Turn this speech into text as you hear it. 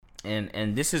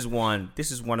And this is one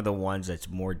of the ones that's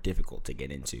more difficult to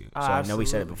get into. So I know we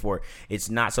said it before. It's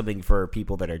not something for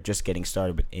people that are just getting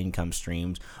started with income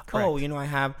streams. Correct. Oh,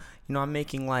 I'm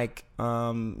making like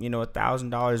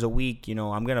 $1,000 a week.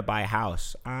 I'm gonna buy a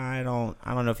house. I don't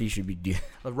know if you should be doing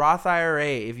a Roth IRA.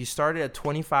 If you started at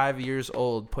 25 years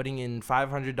old, putting in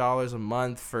 $500 a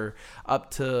month for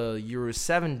up to you're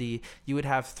 70, you would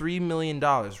have $3 million,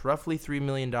 roughly $3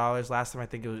 million. Last time I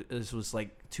think it was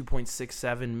like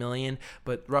 2.67 million,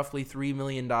 but roughly $3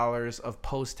 million of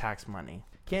post-tax money.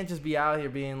 Can't just be out here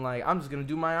being like, I'm just gonna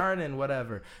do my art and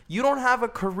whatever. You don't have a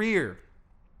career.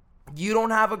 You don't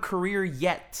have a career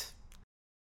yet.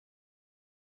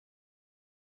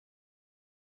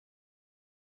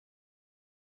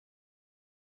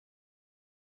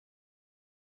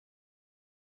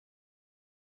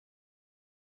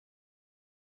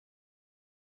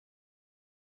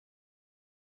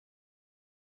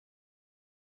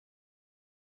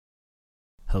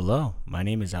 Hello, my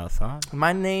name is Outthought.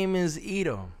 My name is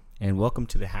Ito. And welcome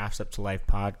to the Half Step to Life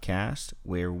podcast,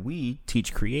 where we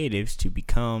teach creatives to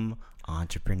become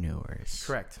entrepreneurs.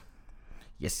 Correct.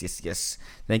 Yes.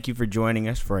 Thank you for joining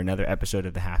us for another episode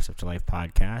of the Half Step to Life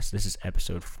podcast. This is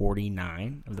episode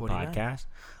 49 of the podcast.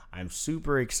 I'm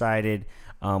super excited.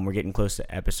 We're getting close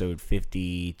to episode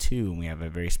 52, and we have a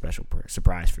very special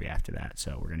surprise for you after that.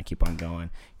 So we're going to keep on going,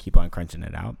 keep on crunching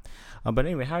it out. But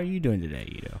anyway, how are you doing today,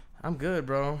 Ito? I'm good,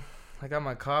 bro. I got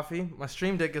my coffee. My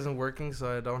stream deck isn't working,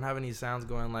 so I don't have any sounds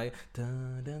going like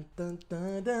dun dun dun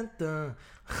dun dun dun.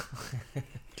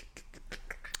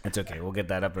 It's okay. We'll get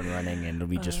that up and running, and it'll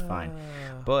be just fine.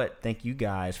 But thank you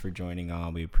guys for joining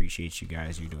on. We appreciate you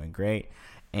guys. You're doing great.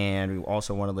 And we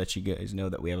also want to let you guys know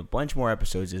that we have a bunch more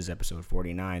episodes. This is episode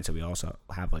 49, so we also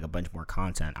have like a bunch more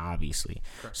content, obviously.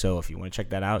 Correct. So if you want to check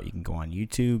that out, you can go on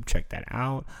YouTube, check that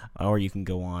out, or you can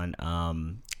go on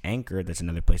Anchor. That's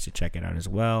another place to check it out as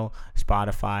well.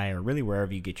 Spotify, or really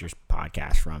wherever you get your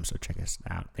podcast from. So check us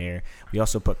out there. We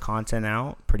also put content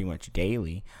out pretty much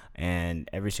daily, and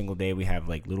every single day we have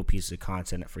like little pieces of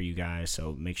content for you guys.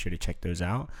 So make sure to check those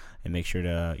out, and make sure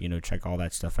to check all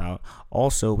that stuff out.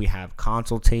 Also, we have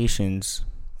consultations.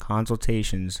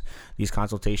 These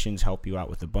consultations help you out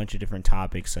with a bunch of different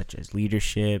topics such as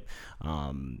leadership,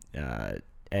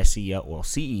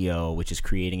 CEO, which is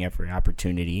creating every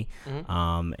opportunity,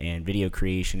 and video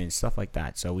creation and stuff like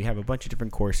that. So we have a bunch of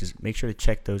different courses. Make sure to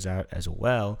check those out as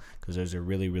well, because those are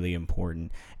really, really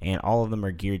important. And all of them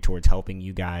are geared towards helping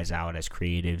you guys out as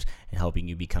creatives and helping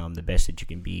you become the best that you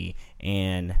can be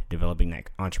and developing that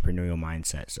entrepreneurial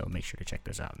mindset. So make sure to check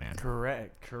those out, man.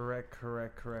 Correct.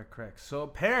 So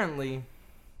apparently,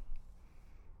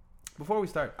 before we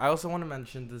start, I also want to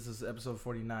mention this is episode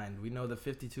 49. We know the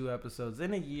 52 episodes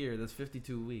in a year. That's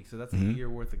 52 weeks. So that's a year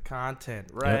worth of content,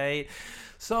 right? Yep.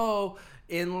 So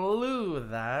in lieu of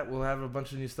that, we'll have a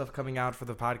bunch of new stuff coming out for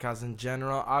the podcast in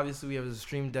general. Obviously, we have a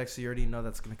stream deck, so you already know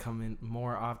that's going to come in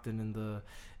more often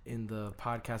in the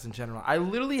podcast in general. I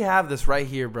literally have this right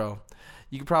here, bro.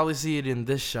 You can probably see it in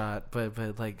this shot,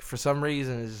 but like for some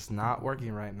reason, it's just not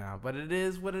working right now. But it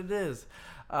is what it is.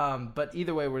 But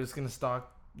either way, we're just going to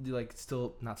talk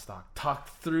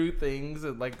through things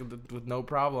with no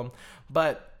problem.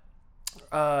 But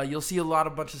you'll see a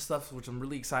bunch of stuff which I'm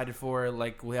really excited for.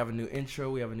 Like, we have a new intro,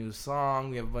 we have a new song,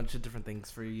 we have a bunch of different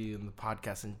things for you in the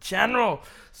podcast in general.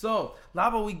 So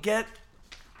Labo, we get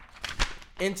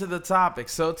into the topic.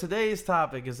 So today's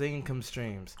topic is income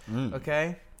streams.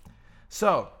 Okay,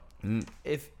 so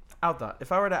if I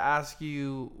were to ask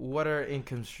you, what are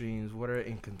income streams?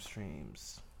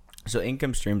 So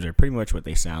income streams are pretty much what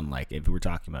they sound like. If we're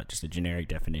talking about just a generic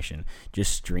definition,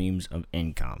 just streams of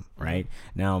income, right?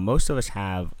 Now, most of us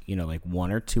have, like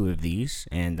one or two of these,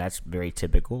 and that's very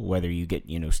typical, whether you get,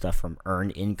 stuff from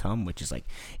earned income, which is like,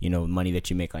 money that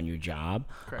you make on your job.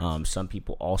 Some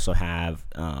people also have,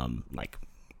 like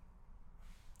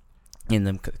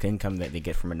income that they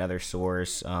get from another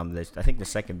source. I think the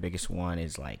second biggest one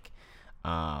is like,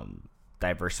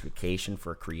 diversification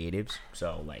for creatives.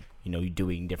 So like,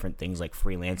 doing different things like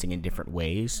freelancing in different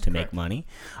ways to make money.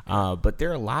 But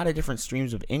there are a lot of different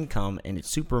streams of income, and it's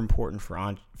super important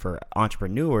for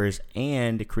entrepreneurs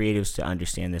and creatives to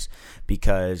understand this,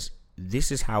 because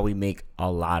this is how we make a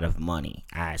lot of money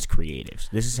as creatives.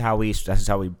 This is how we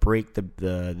break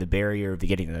the barrier of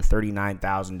getting to the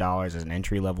 $39,000 as an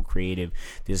entry level creative.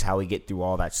 This is how we get through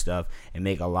all that stuff and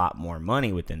make a lot more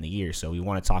money within the year. So we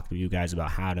want to talk to you guys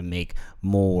about how to make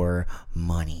more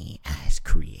money as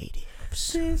creatives.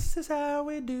 This is how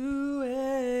we do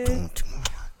it.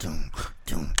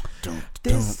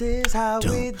 This is how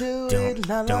we do it.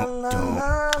 La la la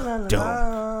la la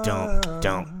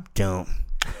la.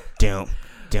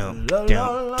 We're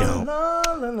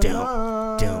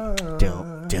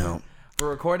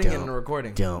recording and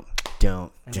recording. Okay.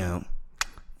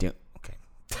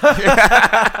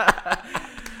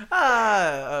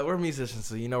 We're musicians,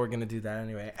 so you know we're gonna do that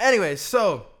anyway. Anyway,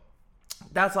 so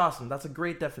that's awesome. That's a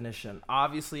great definition.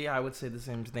 Obviously, I would say the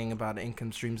same thing about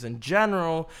income streams in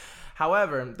general.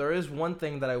 However, there is one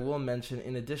thing that I will mention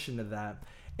in addition to that.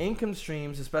 Income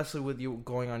streams, especially with you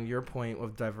going on your point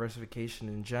of diversification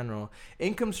in general,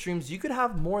 income streams, you could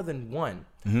have more than one,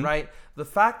 right? The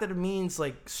fact that it means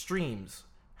like streams.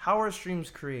 How are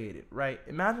streams created, right?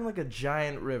 Imagine like a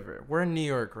giant river. We're in New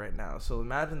York right now, so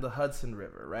imagine the Hudson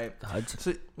River, right? The Hudson?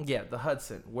 So, yeah, the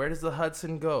Hudson. Where does the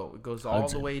Hudson go? It goes all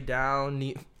the way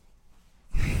down.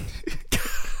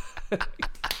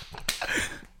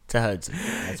 To Hudson.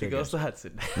 It goes to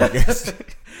Hudson.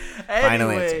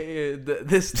 Final Anyway,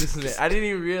 this is it. I didn't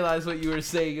even realize what you were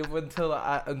saying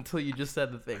until you just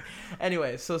said the thing.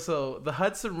 Anyway, so the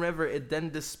Hudson River, it then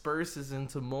disperses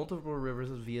into multiple rivers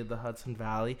via the Hudson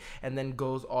Valley and then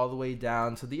goes all the way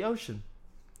down to the ocean.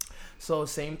 So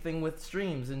same thing with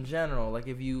streams in general. Like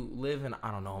if you live in, I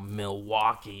don't know,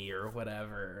 Milwaukee or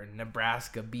whatever, or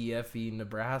Nebraska, BFE,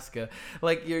 Nebraska,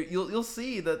 like you'll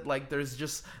see that like there's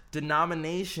just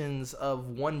denominations of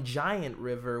one giant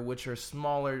river, which are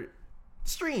smaller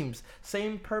streams.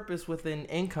 Same purpose within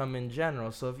income in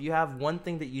general. So if you have one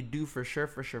thing that you do for sure,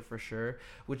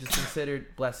 which is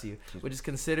considered, bless you, which is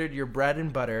considered your bread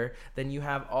and butter, then you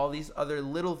have all these other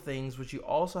little things which you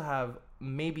also have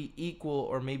maybe equal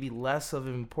or maybe less of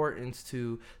importance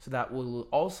to, so that will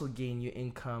also gain you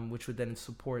income, which would then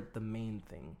support the main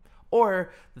thing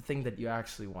or the thing that you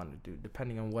actually want to do,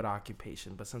 depending on what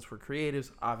occupation. But since we're creatives,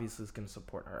 obviously it's going to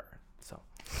support our art. So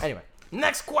anyway,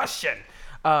 next question.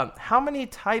 How many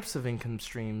types of income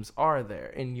streams are there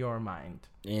in your mind?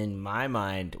 In my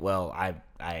mind, well,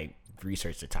 I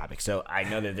researched the topic, so I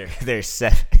know that there's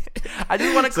 7. I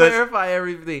just want to clarify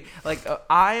everything. Like,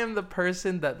 I am the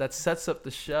person that sets up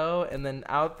the show, and then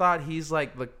Outthought, he's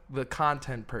like the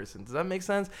content person. Does that make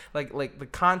sense? Like the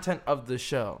content of the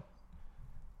show,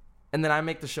 and then I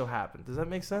make the show happen. Does that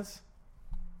make sense?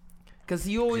 Because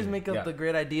you always make up the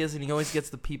great ideas, and he always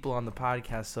gets the people on the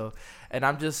podcast. So, and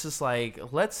I'm just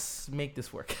like, let's make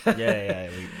this work.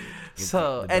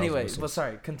 So, anyway, well,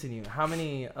 sorry, continue. How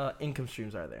many income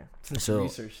streams are there since you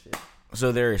researched it?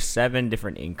 So there are 7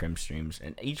 different income streams,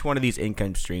 and each one of these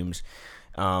income streams,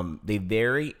 they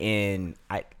vary in,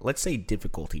 let's say,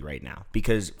 difficulty right now.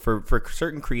 Because for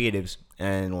certain creatives,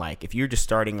 and like if you're just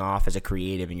starting off as a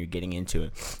creative and you're getting into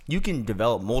it, you can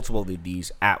develop multiple of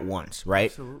these at once, right?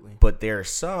 Absolutely. But there are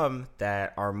some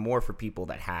that are more for people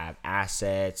that have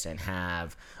assets and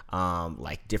have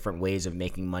like different ways of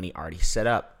making money already set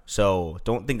up. So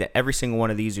don't think that every single one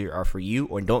of these are for you,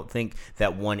 or don't think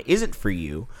that one isn't for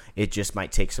you. It just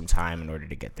might take some time in order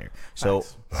to get there. So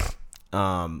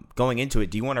going into it,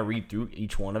 do you want to read through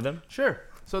each one of them? Sure.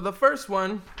 So the first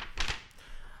one,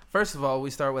 first of all, we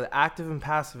start with active and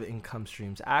passive income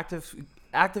streams. Active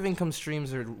income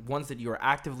streams are ones that you are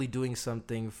actively doing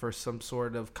something for some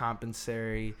sort of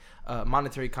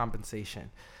monetary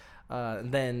compensation.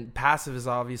 Then passive is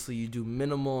obviously you do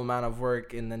minimal amount of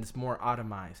work and then it's more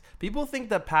automized. People think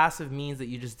that passive means that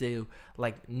you just do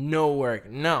like no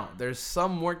work. No, there's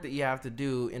some work that you have to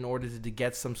do in order to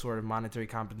get some sort of monetary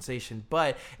compensation,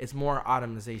 but it's more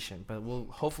automation. But we'll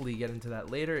hopefully get into that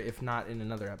later, if not in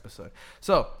another episode.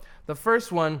 So the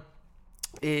first one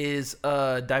is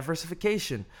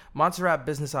diversification. Montserrat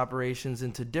business operations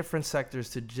into different sectors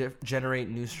to generate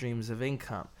new streams of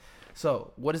income.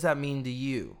 So what does that mean to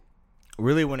you?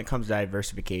 Really, when it comes to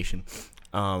diversification,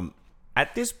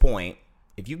 at this point,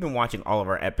 if you've been watching all of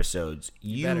our episodes,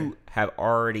 you have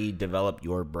already developed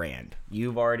your brand.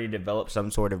 You've already developed some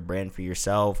sort of brand for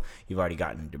yourself. You've already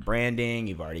gotten into branding.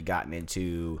 You've already gotten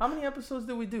into... How many episodes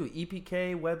did we do?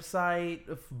 EPK, website,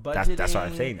 budgeting? That's why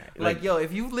I'm saying that. Like, yo,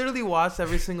 if you literally watched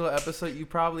every single episode, you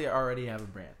probably already have a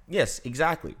brand. Yes,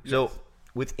 exactly. Yes. So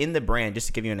within the brand, just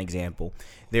to give you an example,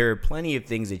 there are plenty of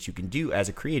things that you can do as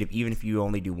a creative, even if you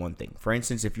only do one thing. For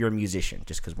instance, if you're a musician,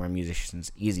 just because we're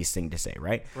musicians, easiest thing to say,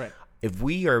 right? Right. If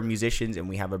we are musicians and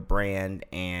we have a brand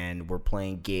and we're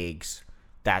playing gigs,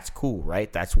 that's cool,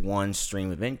 right? That's one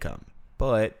stream of income.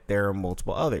 But there are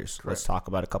multiple others. Correct. Let's talk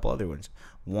about a couple other ones.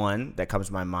 One that comes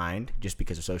to my mind, just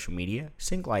because of social media,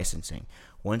 sync licensing.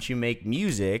 Once you make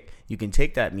music, you can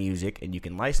take that music and you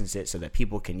can license it so that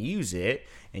people can use it,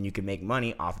 and you can make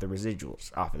money off the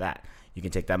residuals, off of that. You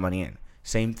can take that money in.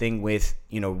 Same thing with,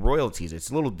 royalties. It's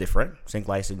a little different. Sync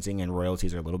licensing and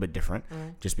royalties are a little bit different.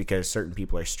 Just because certain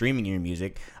people are streaming your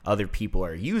music, other people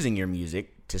are using your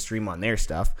music to stream on their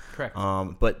stuff. Correct.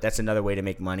 But that's another way to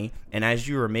make money. And as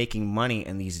you are making money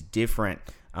in these different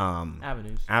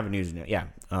avenues, yeah,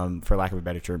 for lack of a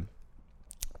better term,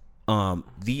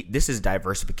 this is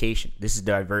diversification. This is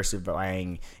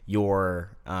diversifying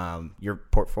your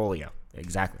portfolio.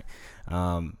 Exactly.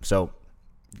 So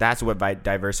that's what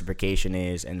diversification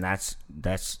is, and that's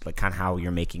like kind of how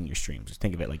you're making your streams. Just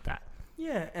think of it like that.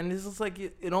 Yeah, and it's just like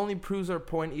it only proves our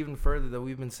point even further that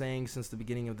we've been saying since the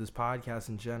beginning of this podcast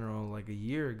in general, like a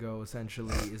year ago,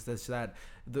 essentially, is that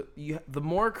the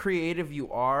more creative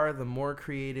you are, the more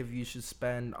creative you should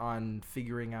spend on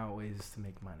figuring out ways to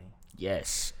make money.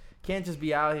 Yes. Can't just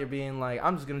be out here being like,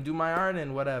 I'm just going to do my art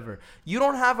and whatever. You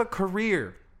don't have a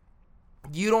career.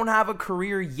 You don't have a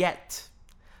career yet.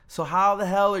 So how the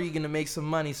hell are you going to make some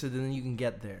money so then you can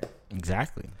get there?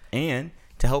 Exactly. And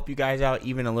to help you guys out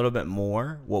even a little bit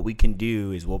more, what we can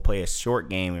do is we'll play a short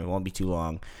game, and it won't be too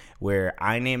long, where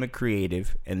I name a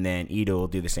creative, and then Ito will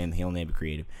do the same. He'll name a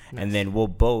creative. Nice. And then we'll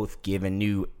both give a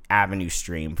new avenue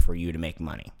stream for you to make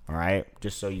money. All right?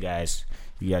 Just so you guys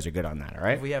are good on that. All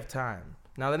right? If we have time.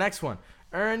 Now the next one,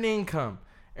 earn income.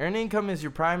 Earn income is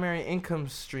your primary income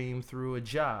stream through a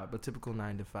job, a typical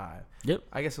 9 to 5. Yep.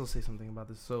 I guess I'll say something about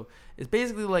this. So it's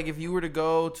basically like if you were to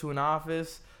go to an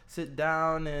office, sit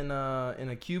down in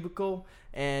a cubicle,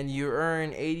 and you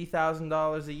earn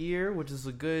 $80,000 a year, which is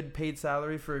a good paid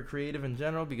salary for a creative in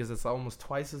general because it's almost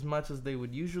twice as much as they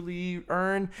would usually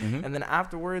earn. Mm-hmm. And then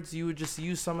afterwards, you would just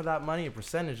use some of that money, a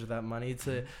percentage of that money,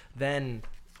 to then,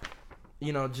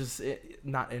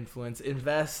 not influence,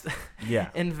 invest. Yeah.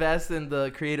 Invest in the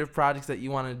creative projects that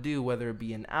you want to do, whether it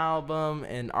be an album,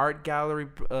 an art gallery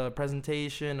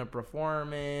presentation, a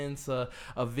performance, a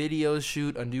video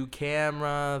shoot, a new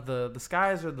camera. The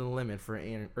skies are the limit for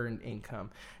earned income.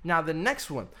 Now, the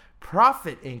next one,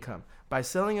 profit income. By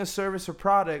selling a service or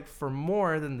product for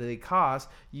more than they cost,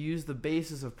 you use the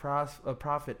basis of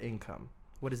profit income.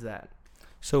 What is that?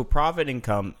 So profit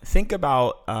income, think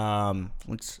about,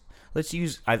 let's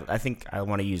use, I think I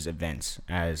want to use events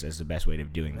as the best way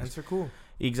of doing this. Events are cool.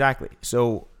 Exactly.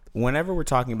 So whenever we're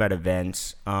talking about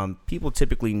events, people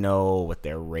typically know what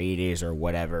their rate is or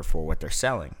whatever for what they're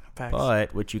selling. Facts.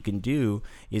 But what you can do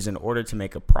is, in order to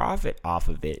make a profit off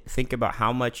of it, think about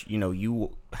how much you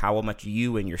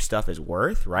and your stuff is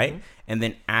worth, right? Mm-hmm. And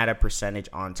then add a percentage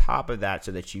on top of that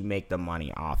so that you make the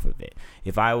money off of it.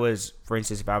 For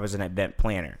instance, if I was an event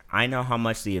planner, I know how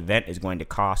much the event is going to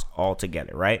cost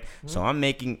altogether, right? Mm-hmm. So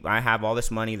I have all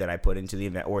this money that I put into the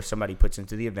event, or somebody puts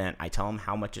into the event. I tell them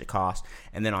how much it costs.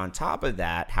 And then on top of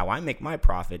that, how I make my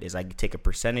profit is I take a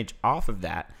percentage off of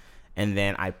that, and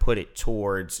then I put it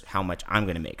towards how much I'm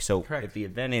going to make. So Correct. If the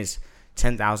event is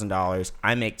 $10,000,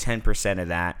 I make 10% of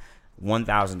that.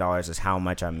 $1,000 is how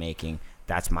much I'm making.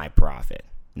 That's my profit.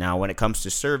 Now, when it comes to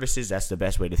services, that's the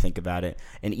best way to think about it.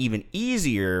 An even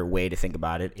easier way to think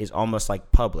about it is almost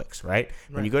like Publix, right?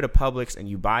 When you go to Publix and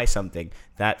you buy something,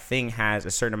 that thing has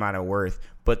a certain amount of worth,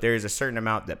 but there's a certain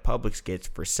amount that Publix gets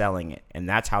for selling it, and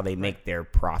that's how they make their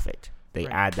profit. They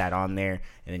add that on there,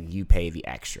 and then you pay the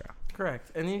extra.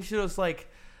 Correct. And you should just like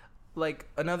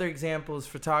another example is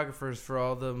photographers. For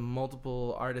all the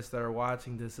multiple artists that are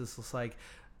watching this, it's just like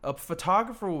a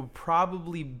photographer will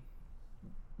probably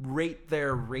rate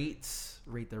their rates.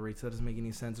 That doesn't make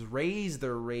any sense. Raise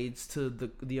their rates to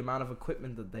the amount of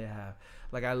equipment that they have.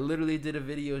 Like, I literally did a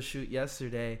video shoot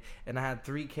yesterday, and I had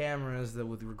 3 cameras that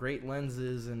with great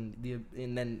lenses, and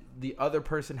then the other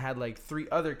person had like 3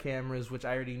 other cameras, which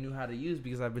I already knew how to use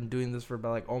because I've been doing this for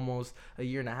about like almost a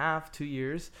year and a half, 2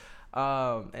 years.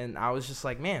 And I was just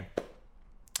like, man,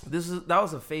 that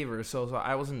was a favor, so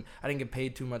I didn't get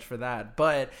paid too much for that.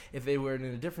 But if it were in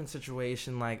a different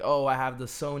situation, like, I have the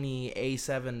Sony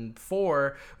A7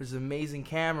 IV, which is an amazing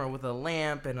camera with a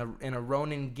lamp and a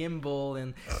Ronin gimbal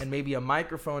and maybe a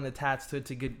microphone attached to it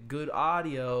to get good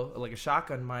audio, like a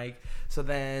shotgun mic. So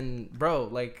then, bro,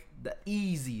 like the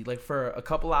easy, like for a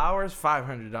couple hours,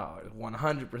 $500,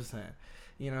 100%.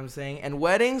 You know what I'm saying? And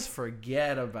weddings,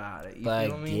 forget about it. You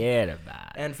feel me? Forget about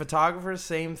it. And photographers,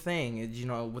 same thing.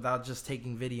 Without just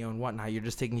taking video and whatnot, you're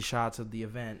just taking shots of the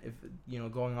event. If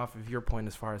going off of your point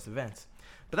as far as events.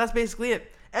 But that's basically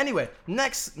it. Anyway,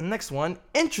 next one,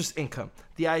 interest income.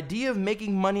 The idea of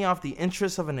making money off the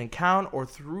interest of an account or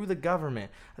through the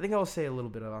government. I think I'll say a little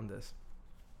bit on this.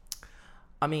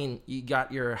 I mean, you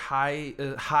got your high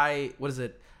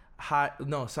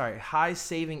high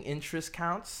saving interest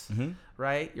accounts,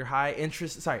 right? Your high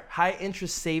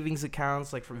interest savings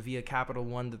accounts, like from via Capital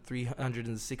One, the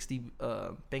 360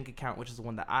 bank account, which is the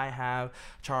one that I have.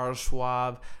 Charles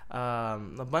Schwab,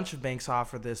 a bunch of banks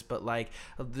offer this, but like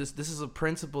this is a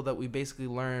principle that we basically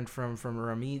learned from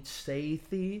Ramit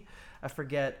Sethi. I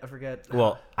forget.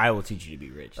 Well, I will teach you to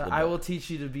be rich. I will teach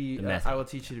you to be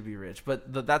rich.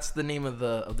 But that's the name of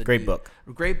the great book.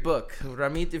 Great book,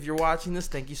 Ramit. If you're watching this,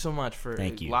 thank you so much for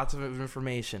lots of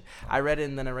information. I read it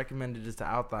and then I recommended it to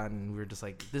Outthought, and we were just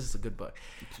like, this is a good book.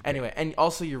 Anyway, and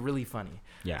also you're really funny.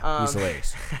 Yeah, he's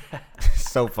hilarious.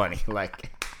 So funny,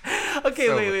 like. Okay,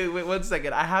 so, wait 1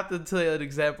 second. I have to tell you an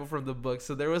example from the book.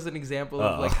 So there was an example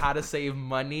of like how to save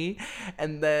money,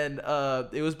 and then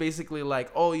it was basically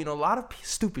like, a lot of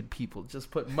stupid people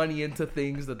just put money into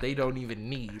things that they don't even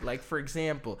need. Like, for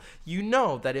example,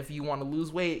 that if you want to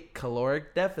lose weight,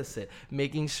 caloric deficit,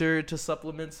 making sure to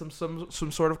supplement some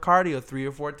sort of cardio 3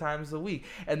 or 4 times a week.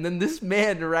 And then this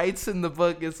man writes in the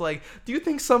book, it's like, do you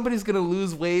think somebody's gonna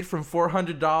lose weight from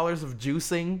 $400 of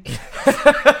juicing?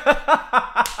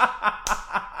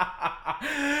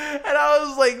 And I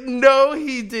was like, no,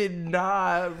 he did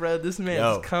not, bro. This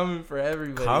man's coming for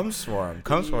everybody. Comes for him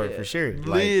for sure.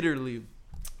 Literally.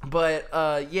 But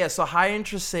so high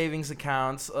interest savings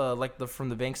accounts, like from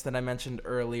the banks that I mentioned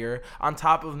earlier, on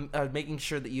top of making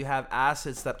sure that you have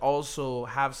assets that also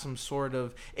have some sort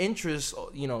of interest,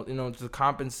 to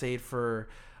compensate for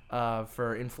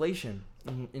inflation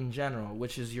in general,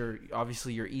 which is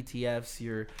obviously your ETFs,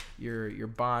 your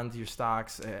bonds, your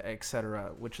stocks, etc.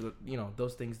 Which are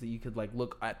those things that you could like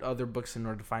look at other books in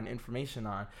order to find information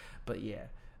on. But yeah,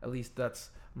 at least that's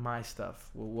my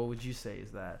stuff. What would you say is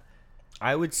that?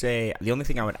 I would say the only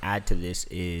thing I would add to this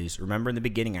is, remember in the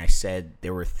beginning I said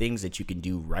there were things that you can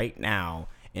do right now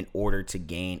in order to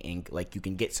gain like you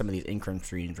can get some of these income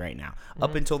streams right now.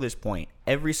 Up until this point,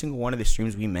 every single one of the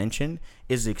streams we mentioned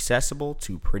is accessible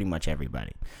to pretty much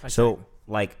everybody. Okay. So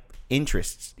like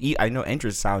interests, I know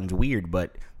interest sounds weird,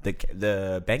 but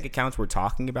the bank accounts we're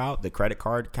talking about, the credit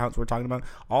card accounts we're talking about,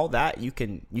 all that you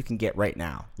can get right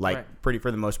now, like pretty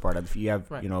for the most part. If you have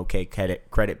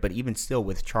credit, but even still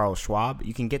with Charles Schwab,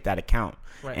 you can get that account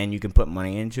and you can put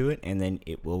money into it, and then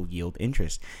it will yield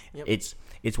interest. Yep.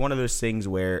 It's one of those things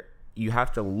where you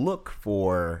have to look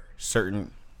for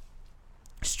certain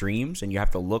streams and you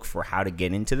have to look for how to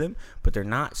get into them, but they're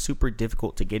not super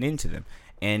difficult to get into them.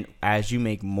 And as you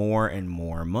make more and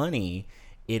more money,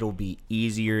 it'll be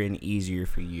easier and easier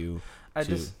for you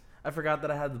I forgot that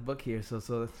I had the book here, so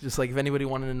it's just like if anybody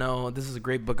wanted to know, this is a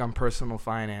great book on personal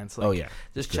finance. Like,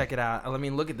 just check it out. I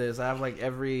mean, look at this. I have like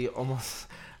almost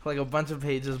like a bunch of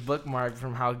pages bookmarked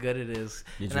from how good it is.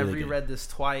 It's and really I've reread this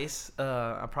twice.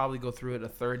 I'll probably go through it a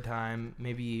third time,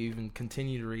 maybe even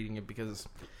continue reading it because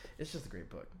it's just a great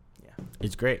book. Yeah,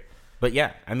 it's great. But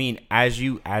yeah, I mean, as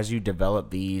you develop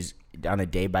these on a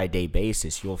day-by-day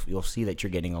basis, you'll see that you're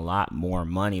getting a lot more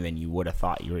money than you would have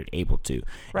thought you were able to.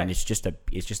 Right. And it's just the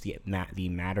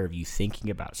matter of you thinking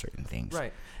about certain things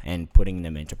and putting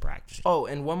them into practice. Oh,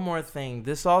 and one more thing.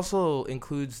 This also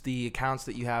includes the accounts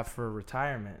that you have for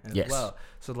retirement as well.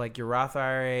 So like your Roth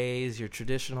IRAs, your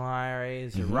traditional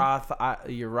IRAs, your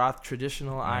Roth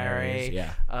traditional IRA,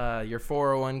 your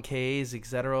 401ks,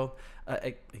 etc.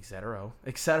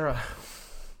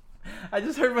 I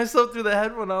just heard myself through the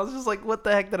headphone. I was just like, what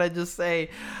the heck did I just say?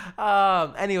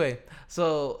 Anyway,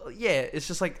 so yeah, it's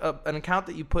just like an account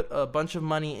that you put a bunch of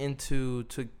money into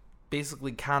to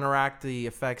basically counteract the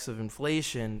effects of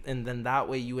inflation, and then that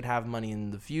way you would have money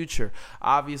in the future.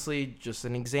 Obviously, just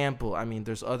an example. I mean,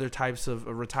 there's other types of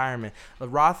retirement. A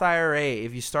Roth IRA,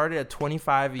 if you started at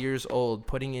 25 years old,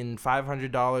 putting in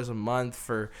 $500 a month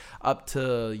for up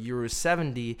to you're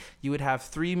 70, you would have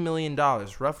 $3 million,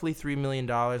 roughly $3 million.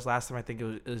 Last time I think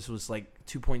it was like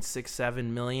 2.67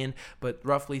 million, but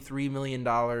roughly $3 million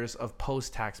of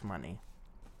post-tax money.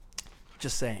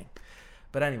 Just saying.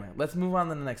 But anyway, let's move on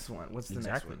to the next one. What's the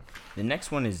next one? The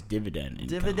next one is dividend income.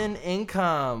 Dividend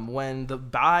income. When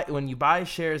you buy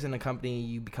shares in a company,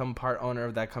 you become part owner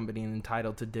of that company and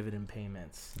entitled to dividend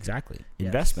payments. Exactly. Yes.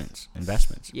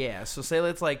 Investments. Yeah. So say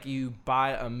let's like you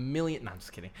buy 1 million. No, I'm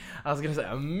just kidding. I was gonna say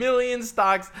 1 million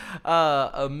stocks,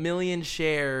 1 million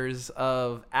shares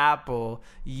of Apple.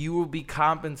 You will be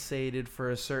compensated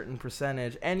for a certain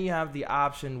percentage, and you have the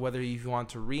option whether you want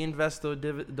to reinvest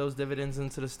those dividends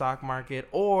into the stock market,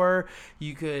 or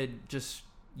you could just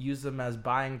use them as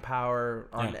buying power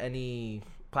on any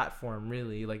platform,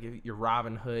 really, like your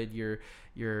Robinhood, your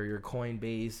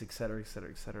Coinbase, et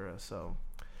cetera. So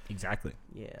Exactly.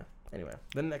 Yeah. Anyway,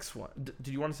 the next one. Did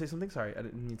you want to say something? Sorry, I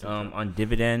didn't mean to. On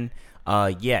dividend,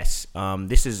 yes.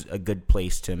 This is a good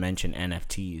place to mention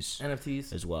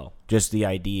NFTs as well. Just the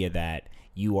idea that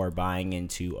you are buying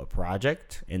into a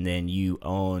project and then you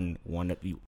own